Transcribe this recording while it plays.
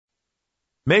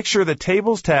Make sure the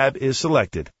Tables tab is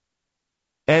selected.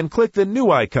 And click the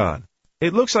New icon.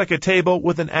 It looks like a table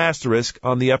with an asterisk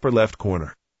on the upper left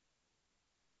corner.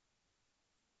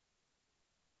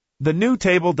 The New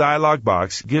Table dialog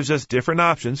box gives us different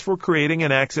options for creating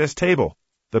an access table.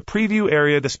 The preview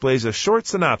area displays a short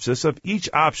synopsis of each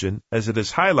option as it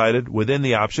is highlighted within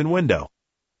the option window.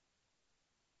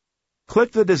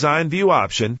 Click the Design View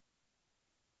option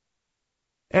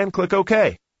and click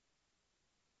OK.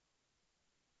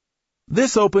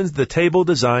 This opens the Table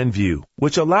Design view,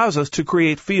 which allows us to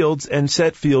create fields and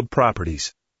set field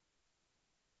properties.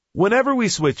 Whenever we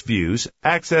switch views,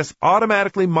 Access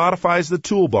automatically modifies the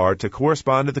toolbar to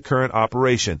correspond to the current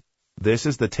operation. This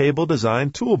is the Table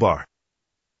Design toolbar.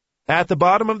 At the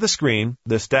bottom of the screen,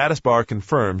 the status bar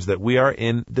confirms that we are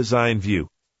in Design View.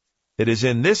 It is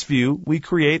in this view we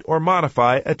create or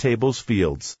modify a table's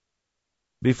fields.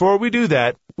 Before we do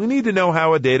that, we need to know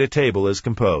how a data table is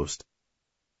composed.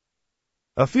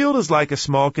 A field is like a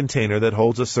small container that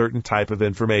holds a certain type of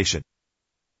information,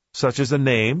 such as a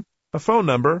name, a phone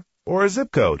number, or a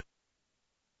zip code.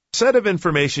 A set of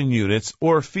information units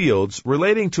or fields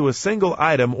relating to a single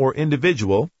item or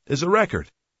individual is a record.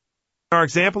 In our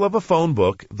example of a phone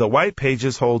book, the white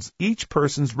pages holds each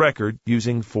person's record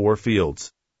using 4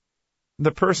 fields.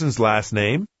 The person's last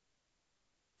name,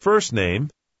 first name,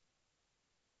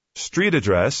 street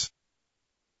address,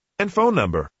 and phone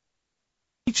number.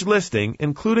 Each listing,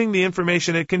 including the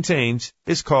information it contains,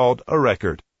 is called a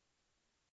record.